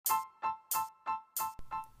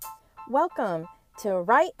Welcome to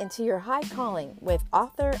Right Into Your High Calling with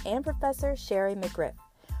author and professor Sherry McGriff.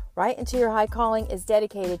 Right Into Your High Calling is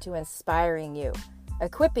dedicated to inspiring you,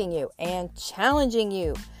 equipping you, and challenging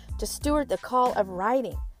you to steward the call of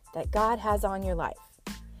writing that God has on your life.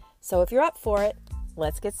 So if you're up for it,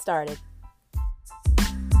 let's get started.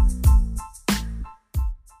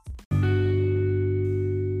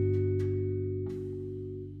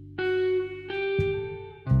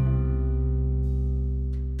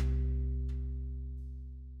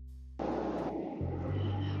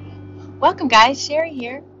 Welcome guys, Sherry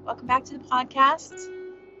here. Welcome back to the podcast.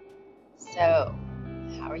 So,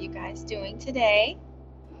 how are you guys doing today?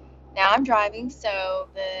 Now I'm driving, so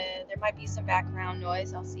there might be some background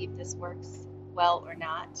noise. I'll see if this works well or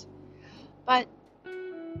not. But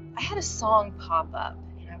I had a song pop up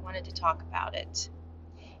and I wanted to talk about it.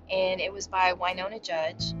 And it was by Wynonna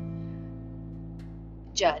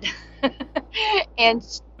Judd.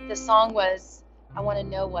 And the song was, I Want to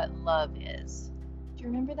Know What Love Is. Do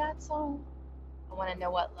you remember that song? I want to know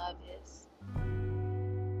what love is.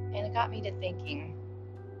 And it got me to thinking,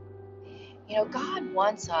 God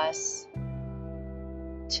wants us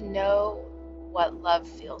to know what love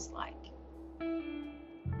feels like.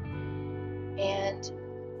 And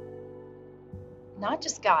not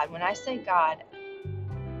just God. When I say God,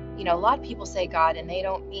 a lot of people say God and they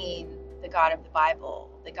don't mean the God of the Bible,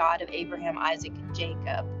 the God of Abraham, Isaac, and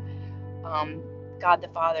Jacob, God the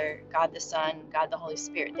Father, God the Son, God the Holy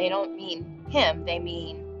Spirit. They don't mean Him. They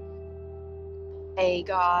mean a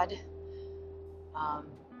God,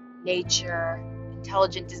 nature,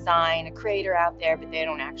 intelligent design, a creator out there, but they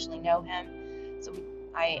don't actually know Him. So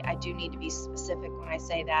I do need to be specific when I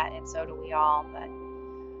say that, and so do we all. But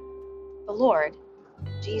the Lord,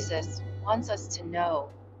 Jesus, wants us to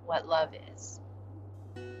know what love is.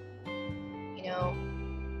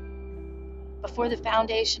 Before the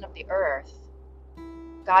foundation of the earth,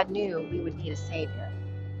 God knew we would need a Savior.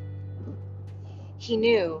 He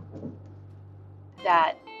knew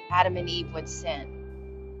that Adam and Eve would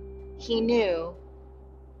sin. He knew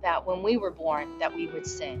that when we were born that we would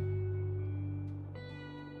sin.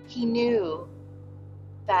 He knew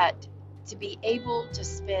that to be able to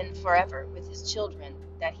spend forever with His children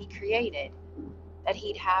that He created, that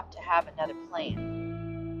He'd have to have another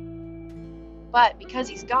plan. But because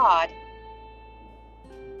He's God,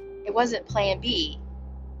 it wasn't plan B.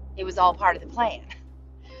 It was all part of the plan,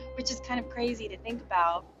 which is kind of crazy to think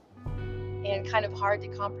about and kind of hard to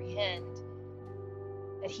comprehend,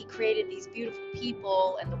 that He created these beautiful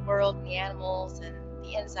people and the world and the animals and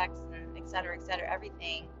the insects and et cetera,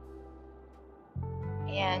 everything.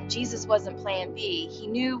 And Jesus wasn't plan B. He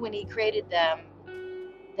knew when He created them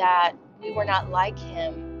that we were not like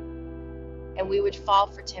Him and we would fall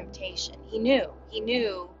for temptation. He knew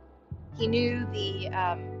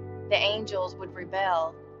the angels would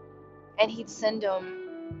rebel, and He'd send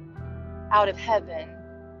them out of heaven.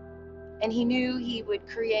 And He knew He would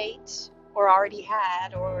create, or already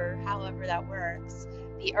had, or however that works,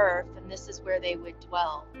 the earth, and this is where they would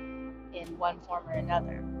dwell in one form or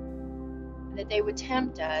another. And that they would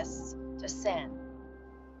tempt us to sin.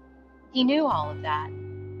 He knew all of that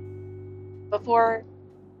before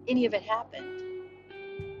any of it happened.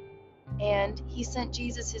 And He sent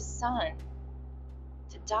Jesus, His Son,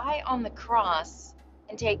 to die on the cross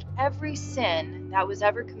and take every sin that was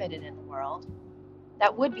ever committed in the world,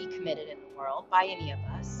 that would be committed in the world by any of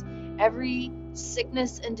us, every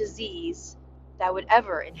sickness and disease that would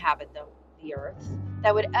ever inhabit the earth,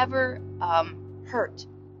 that would ever hurt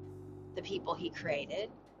the people He created,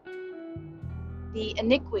 the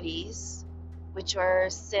iniquities, which are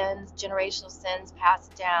sins, generational sins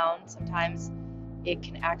passed down. Sometimes it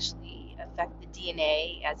can actually affect the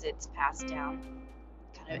DNA as it's passed down.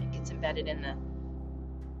 It gets embedded in the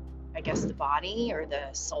body or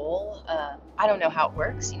the soul. I don't know how it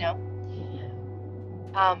works, He knew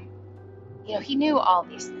all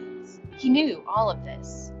these things. He knew all of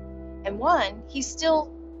this. And He still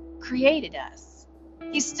created us.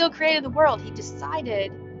 He still created the world. He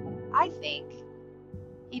decided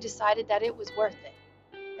that it was worth it.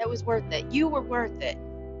 It was worth it. You were worth it.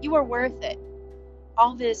 You were worth it.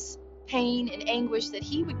 All this pain and anguish that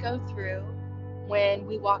He would go through when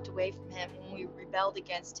we walked away from Him, when we rebelled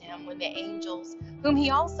against Him, when the angels, whom He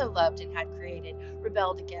also loved and had created,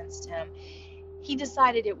 rebelled against Him. He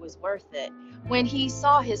decided it was worth it. When He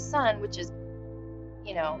saw His Son, which is,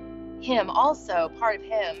 Him also, part of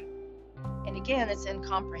Him, and again, it's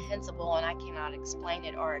incomprehensible and I cannot explain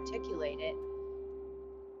it or articulate it,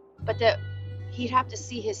 but that He'd have to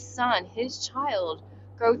see His Son, His child,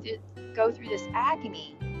 go through this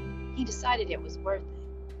agony. He decided it was worth it.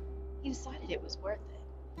 He decided it was worth it.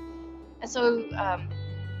 And so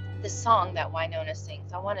this song that Wynonna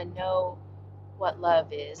sings, I want to know what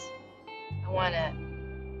love is. I want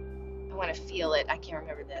to feel it. I can't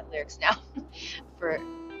remember the lyrics now.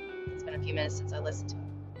 It's been a few minutes since I listened to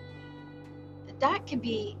it. That could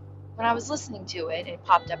be, when I was listening to it, it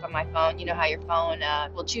popped up on my phone. You know how your phone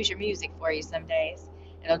will choose your music for you some days,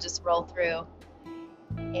 and it'll just roll through.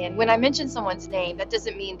 And when I mention someone's name, that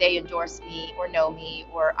doesn't mean they endorse me or know me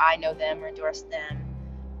or I know them or endorse them.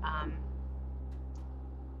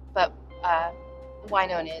 But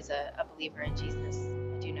Wynonna is a believer in Jesus.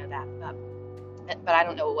 I do know that. But I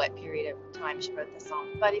don't know what period of time she wrote the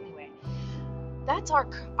song. But anyway, that's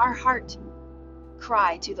our heart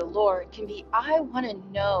cry to the Lord can be, I want to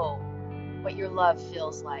know what your love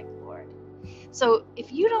feels like, Lord. So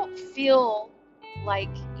if you don't feel like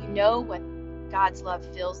you know what God's love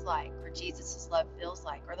feels like, or Jesus' love feels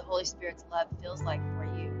like, or the Holy Spirit's love feels like for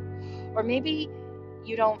you, or maybe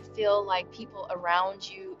you don't feel like people around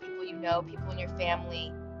you, people you know, people in your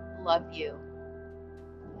family love you,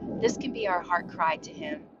 this can be our heart cry to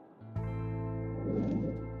Him.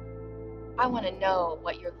 I want to know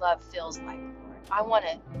what your love feels like, Lord. I want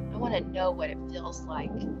to know what it feels like.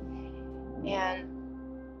 And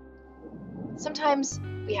sometimes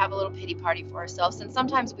we have a little pity party for ourselves, and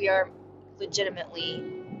sometimes we are legitimately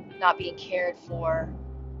not being cared for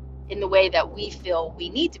in the way that we feel we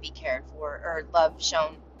need to be cared for, or love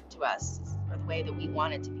shown to us, or the way that we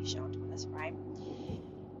want it to be shown to us, right?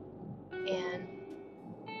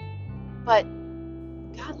 But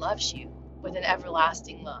God loves you with an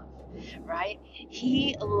everlasting love, right?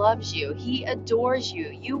 He loves you. He adores you.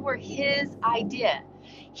 You were His idea.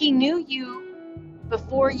 He knew you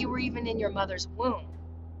before you were even in your mother's womb.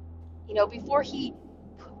 You know, before He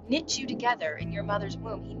knit you together in your mother's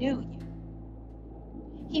womb, He knew you.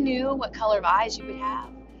 He knew what color of eyes you would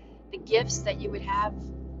have, the gifts that you would have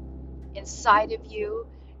inside of you,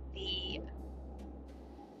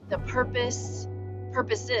 the purposes,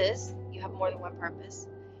 you have more than one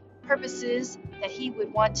purposes that He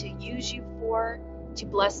would want to use you for, to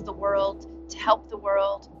bless the world, to help the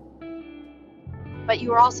world. But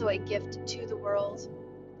you are also a gift to the world.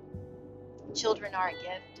 Children are a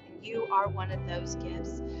gift, and you are one of those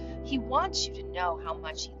gifts. He wants you to know how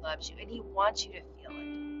much He loves you, and He wants you to feel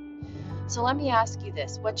it. So let me ask you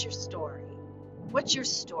this. What's your story? What's your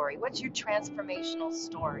story? What's your transformational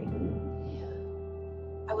story?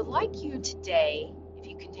 I would like you today, if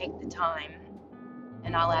you can take the time,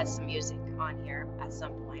 and I'll add some music on here at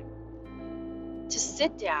some point, to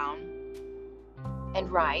sit down and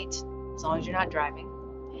write, as long as you're not driving,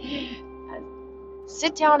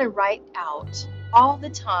 sit down and write out all the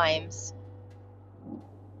times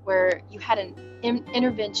where you had an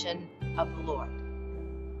intervention of the Lord.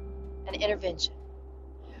 An intervention.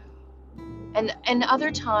 And other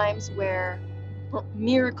times where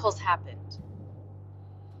miracles happened.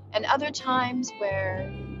 And other times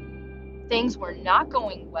where things were not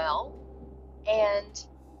going well, and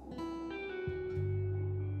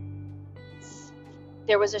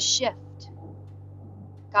there was a shift.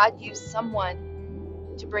 God used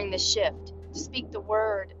someone to bring the shift, to speak the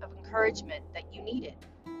word of encouragement that you needed.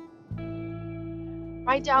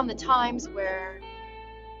 Write down the times where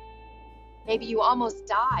maybe you almost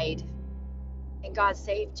died and God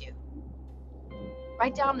saved you.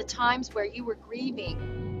 Write down the times where you were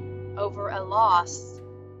grieving over a loss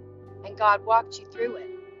and God walked you through it.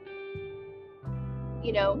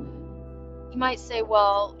 You know, you might say,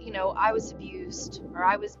 well, you know, I was abused, or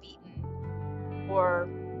I was beaten, or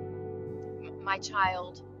my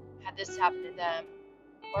child had this happen to them,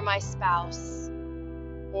 or my spouse,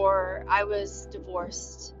 or I was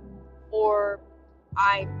divorced, or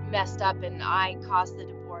I messed up and I caused the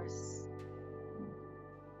divorce.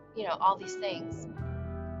 You know, all these things.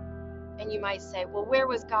 And you might say, well, where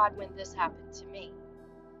was God when this happened to me?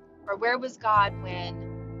 Or where was God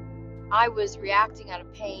when I was reacting out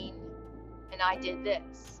of pain and I did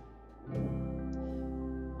this?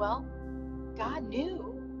 Well, God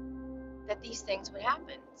knew that these things would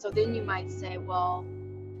happen. So then you might say, well,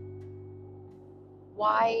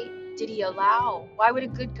 why did He allow? Why would a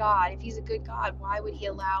good God, if He's a good God, why would He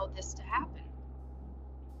allow this to happen?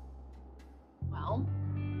 Well,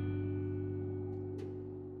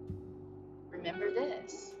 remember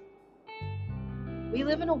this. We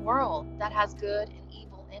live in a world that has good and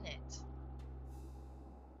evil in it.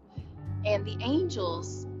 And the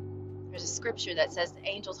angels, there's a scripture that says the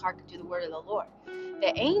angels hearken to the word of the Lord.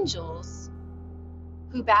 The angels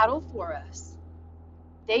who battle for us,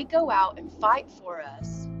 they go out and fight for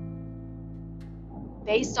us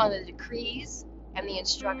based on the decrees and the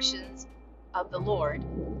instructions of the Lord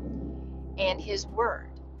and His word.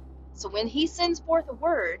 So when he sends forth a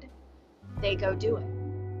word, they go do it,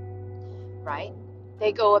 right?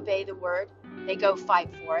 They go obey the word. They go fight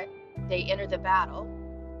for it. They enter the battle.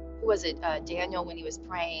 Who was it? Daniel, when he was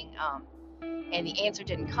praying, and the answer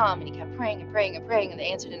didn't come, and he kept praying and praying and praying, and the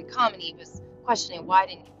answer didn't come, and he was questioning, why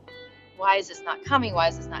is this not coming? Why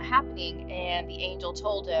is this not happening? And the angel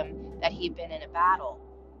told him that he had been in a battle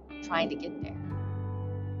trying to get there,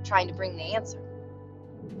 trying to bring the answer,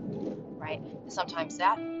 right? And sometimes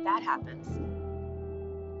that happens.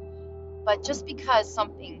 But just because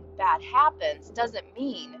something bad happens doesn't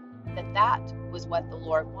mean that was what the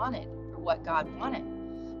Lord wanted or what God wanted.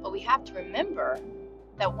 But we have to remember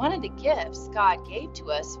that one of the gifts God gave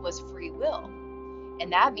to us was free will.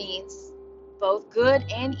 And that means both good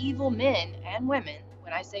and evil men and women,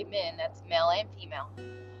 when I say men, that's male and female,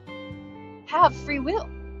 have free will.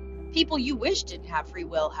 People you wish didn't have free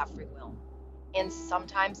will have free will. And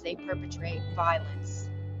sometimes they perpetrate violence.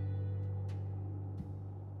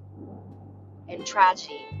 And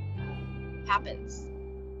tragedy happens,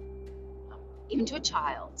 even to a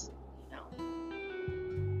child.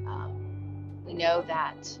 We know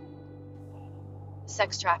that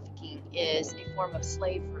sex trafficking is a form of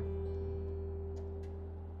slavery,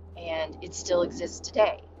 and it still exists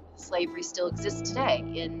today. Slavery still exists today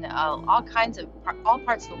in all parts of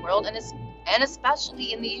the world, and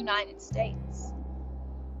especially in the United States.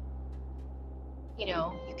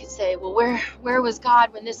 You could say, well, where was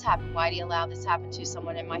God when this happened? Why do you allow this to happen to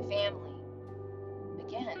someone in my family?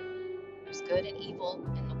 Again, there's good and evil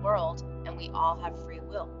in the world, and we all have free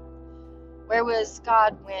will. Where was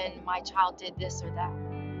God when my child did this or that?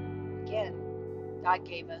 Again, God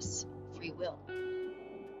gave us free will.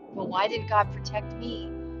 Well, why didn't God protect me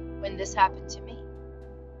when this happened to me?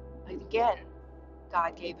 Again,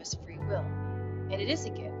 God gave us free will. And it is a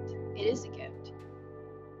gift. It is a gift.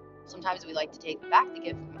 Sometimes we like to take back the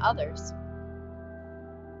gift from others.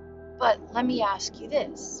 But let me ask you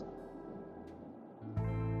this.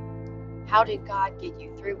 How did God get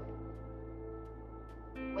you through it?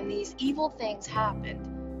 When these evil things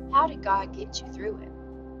happened, how did God get you through it?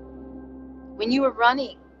 When you were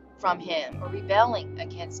running from Him or rebelling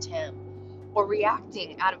against Him or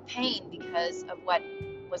reacting out of pain because of what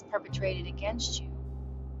was perpetrated against you,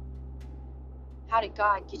 how did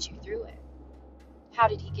God get you through it? How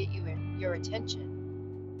did He get your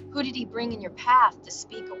attention? Who did He bring in your path to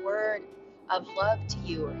speak a word of love to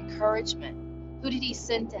you or encouragement? Who did He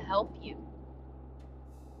send to help you?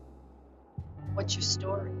 What's your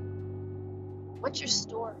story? What's your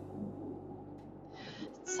story?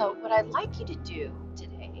 So what I'd like you to do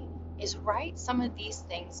today is write some of these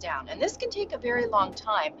things down. And this can take a very long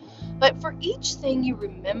time, but for each thing you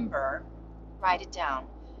remember, write it down.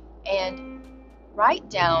 And write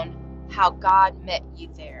down how God met you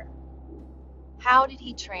there. How did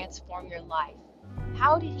He transform your life?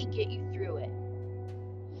 How did He get you through it?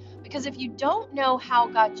 Because if you don't know how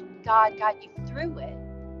God got you through it,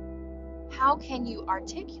 how can you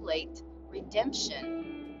articulate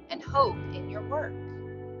redemption and hope in your work?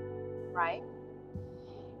 Right?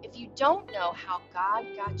 If you don't know how God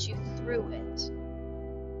got you through it,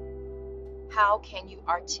 how can you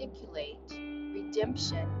articulate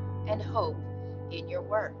redemption and hope in your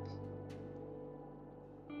work?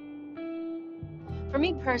 For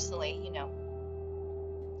me personally,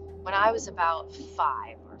 when I was about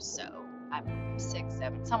 5 or so, I'm 6,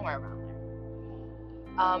 7, somewhere around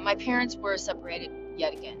there, my parents were separated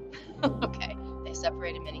yet again. Okay, they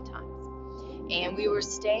separated many times. And we were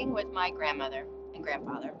staying with my grandmother and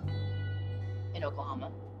grandfather in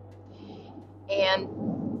Oklahoma. And,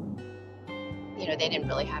 they didn't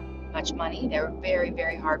really have much money. They were very,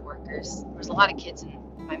 very hard workers. There was a lot of kids in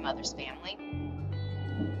my mother's family.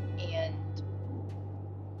 And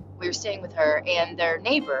we were staying with her, and their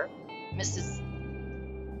neighbor, Mrs.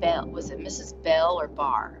 Bell, was it Mrs. Bell or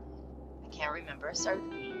Barr? I can't remember. It started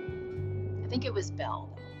with B. I think it was Bell.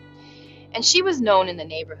 And she was known in the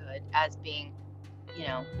neighborhood as being,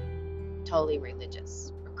 totally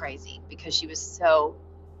religious or crazy, because she was so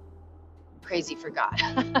crazy for God,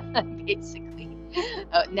 basically.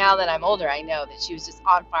 Now that I'm older, I know that she was just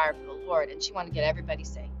on fire for the Lord, and she wanted to get everybody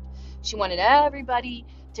saved. She wanted everybody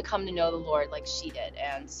to come to know the Lord like she did.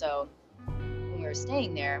 And so when we were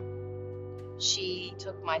staying there, she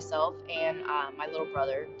took myself and my little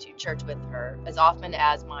brother to church with her as often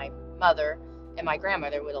as my mother and my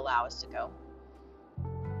grandmother would allow us to go.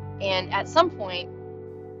 And at some point,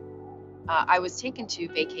 I was taken to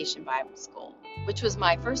Vacation Bible School, which was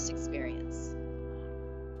my first experience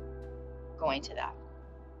going to that.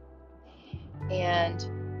 And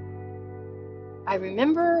I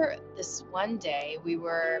remember this one day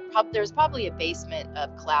there was probably a basement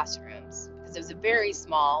of classrooms because it was a very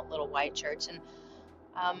small little white church. And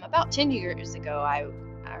about 10 years ago,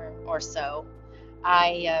 or so,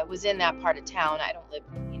 I was in that part of town. I don't live,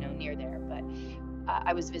 near there, but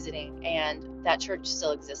I was visiting, and that church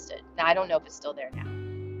still existed. Now, I don't know if it's still there now,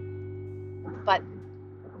 but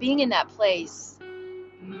being in that place,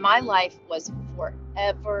 my life was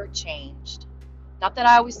forever changed. Not that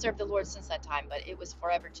I always served the Lord since that time, but it was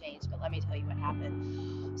forever changed. But let me tell you what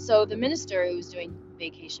happened. So the minister who was doing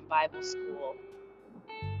Vacation Bible School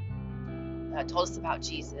told us about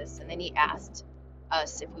Jesus, and then he asked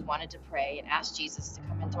us if we wanted to pray and asked Jesus to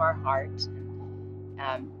come into our heart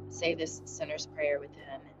and say this sinner's prayer with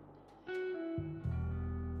him.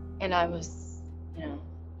 And I was,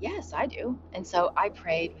 yes, I do. And so I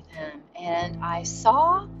prayed with him, and I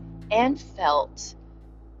saw and felt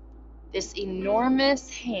this enormous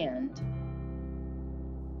hand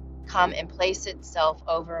come and place itself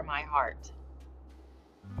over my heart.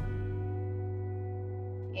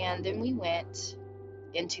 And then we went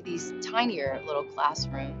into these tinier little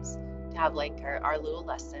classrooms to have like our little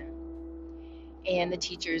lesson. And the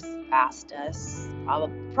teachers asked us,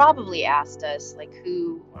 probably asked us, like,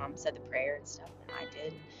 who said the prayer and stuff, and I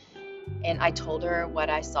did. And I told her what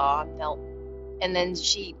I saw and felt. And then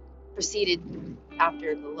she proceeded,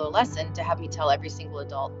 after the little lesson, to have me tell every single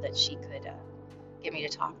adult that she could get me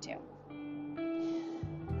to talk to.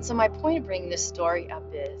 So my point of bringing this story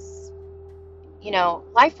up is,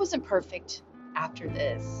 life wasn't perfect after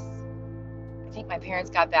this. I think my parents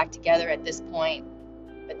got back together at this point,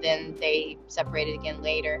 but then they separated again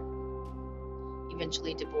later,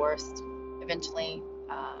 eventually divorced. Eventually,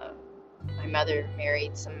 my mother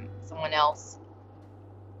married someone else,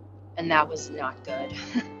 and that was not good.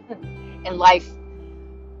 And life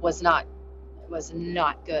was not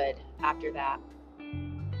good after that.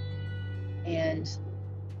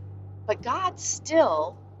 But God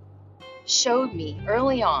still showed me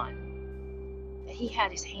early on that he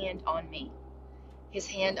had his hand on me, his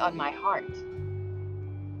hand on my heart.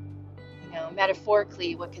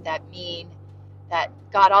 Metaphorically, what could that mean? That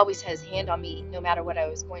God always had his hand on me no matter what I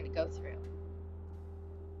was going to go through.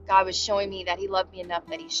 God was showing me that he loved me enough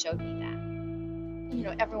that he showed me that.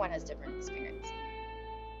 Everyone has different experience.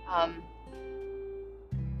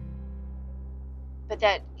 But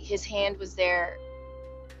that his hand was there.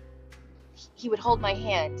 He would hold my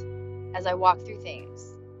hand as I walked through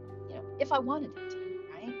things, if I wanted him to,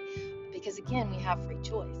 right? Because again, we have free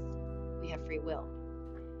choice. We have free will.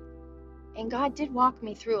 And God did walk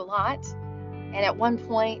me through a lot. And at one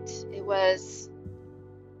point, it was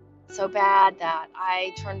so bad that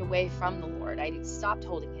I turned away from the Lord. I stopped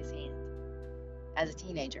holding his hand as a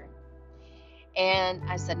teenager. And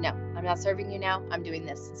I said, no, I'm not serving you now. I'm doing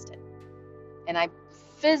this instead. And I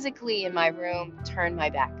physically, in my room, turned my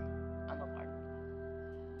back on the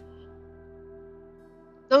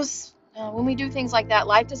Lord. When we do things like that,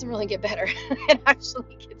 life doesn't really get better. It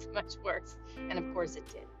actually gets much worse. And of course it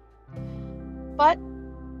did. But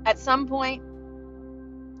at some point,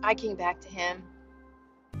 I came back to him.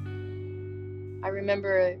 I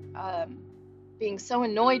remember being so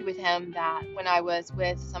annoyed with him that when I was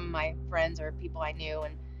with some of my friends or people I knew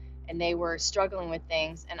and they were struggling with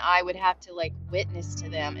things, and I would have to witness to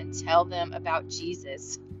them and tell them about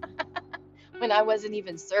Jesus when I wasn't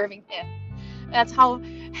even serving him. That's how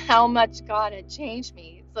much God had changed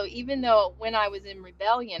me. So even though when I was in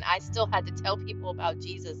rebellion, I still had to tell people about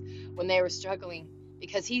Jesus when they were struggling,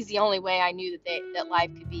 because he's the only way I knew that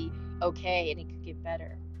life could be okay and it could get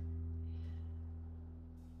better.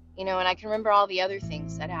 And I can remember all the other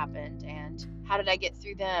things that happened, and how did I get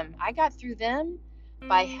through them? I got through them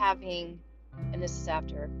by having, and this is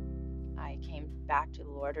after I came back to the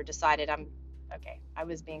Lord, or decided I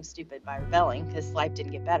was being stupid by rebelling because life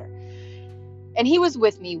didn't get better. And he was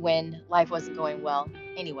with me when life wasn't going well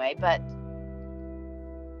anyway, but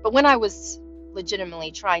when I was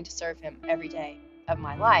legitimately trying to serve him every day of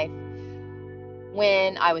my life,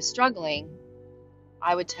 when I was struggling,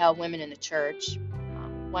 I would tell women in the church,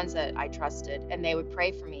 ones that I trusted, and they would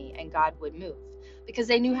pray for me, and God would move, because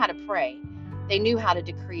they knew how to pray. They knew how to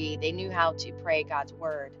decree. They knew how to pray God's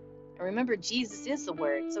word. And remember, Jesus is the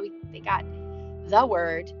word, so they got the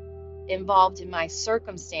word involved in my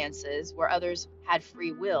circumstances where others had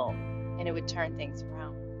free will, and it would turn things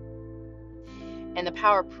around. And the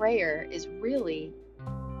power of prayer is really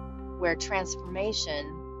where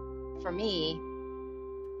transformation for me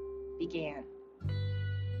began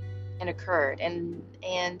and occurred. And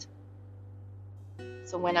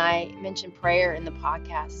so when I mention prayer in the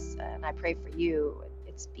podcast, and I pray for you,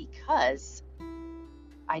 it's because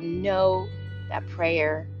I know that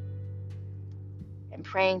prayer and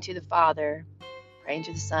praying to the Father, praying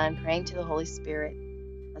to the Son, praying to the Holy Spirit.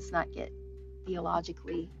 Let's not get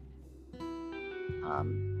theologically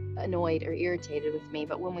annoyed or irritated with me,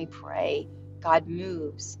 but when we pray, God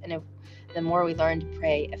moves. And the more we learn to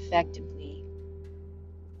pray effectively,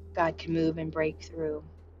 God can move and break through.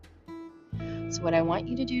 So what I want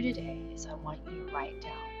you to do today is I want you to write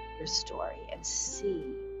down your story and see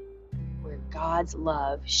where God's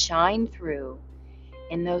love shined through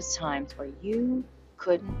in those times where you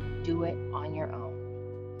couldn't do it on your own,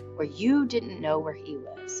 where you didn't know where He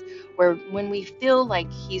was, where when we feel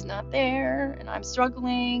like He's not there and I'm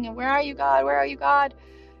struggling and where are you, God? Where are you, God?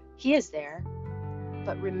 He is there.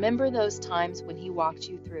 But remember those times when He walked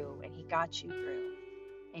you through and He got you through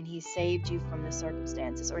and He saved you from the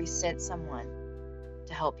circumstances, or He sent someone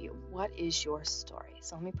to help you. What is your story?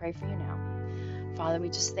 So let me pray for you now. Father, we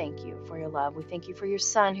just thank you for your love. We thank you for your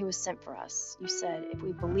Son who was sent for us. You said if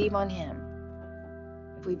we believe on Him,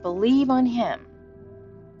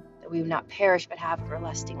 that we would not perish but have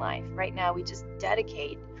everlasting life. Right now, we just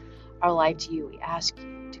dedicate our life to you. We ask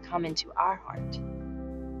you to come into our heart,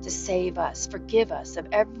 to save us, forgive us of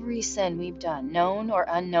every sin we've done, known or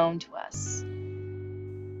unknown to us.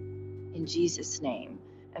 In Jesus' name.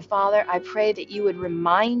 And Father, I pray that you would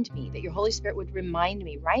remind me, that your Holy Spirit would remind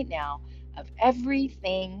me right now of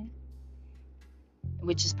everything,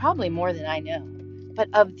 which is probably more than I know, but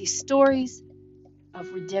of the stories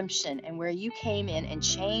of redemption and where you came in and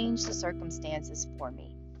changed the circumstances for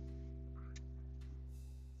me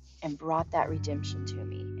and brought that redemption to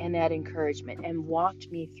me and that encouragement and walked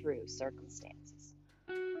me through circumstances.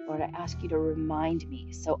 Lord, I ask you to remind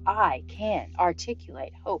me so I can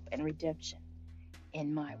articulate hope and redemption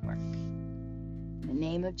in my work. In the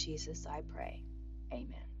name of Jesus, I pray.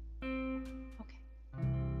 Amen. Okay.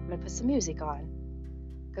 I'm going to put some music on.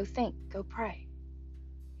 Go think. Go pray.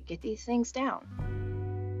 Get these things down.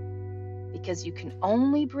 Because you can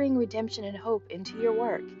only bring redemption and hope into your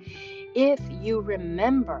work if you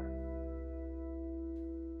remember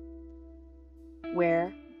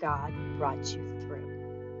where God brought you through.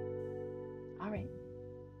 All right.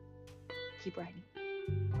 Keep writing.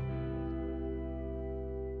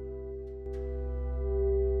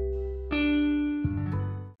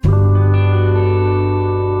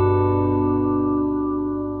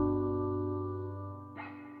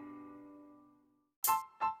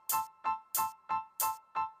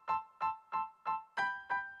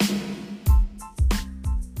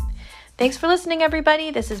 Thanks for listening,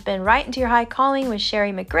 everybody. This has been Right Into Your High Calling with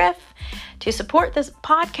Sherry McGriff. To support this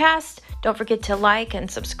podcast, don't forget to like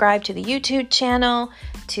and subscribe to the YouTube channel,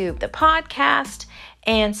 to the podcast,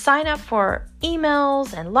 and sign up for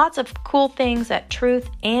emails and lots of cool things at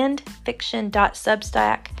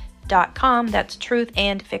truthandfiction.substack.com. That's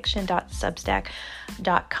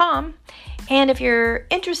truthandfiction.substack.com. And if you're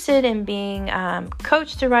interested in being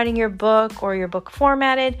coached to writing your book or your book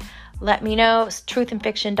formatted, let me know. It's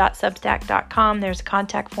truthandfiction.substack.com. There's a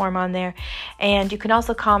contact form on there. And you can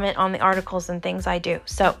also comment on the articles and things I do.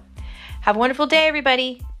 So have a wonderful day,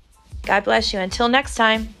 everybody. God bless you. Until next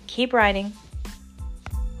time, keep writing.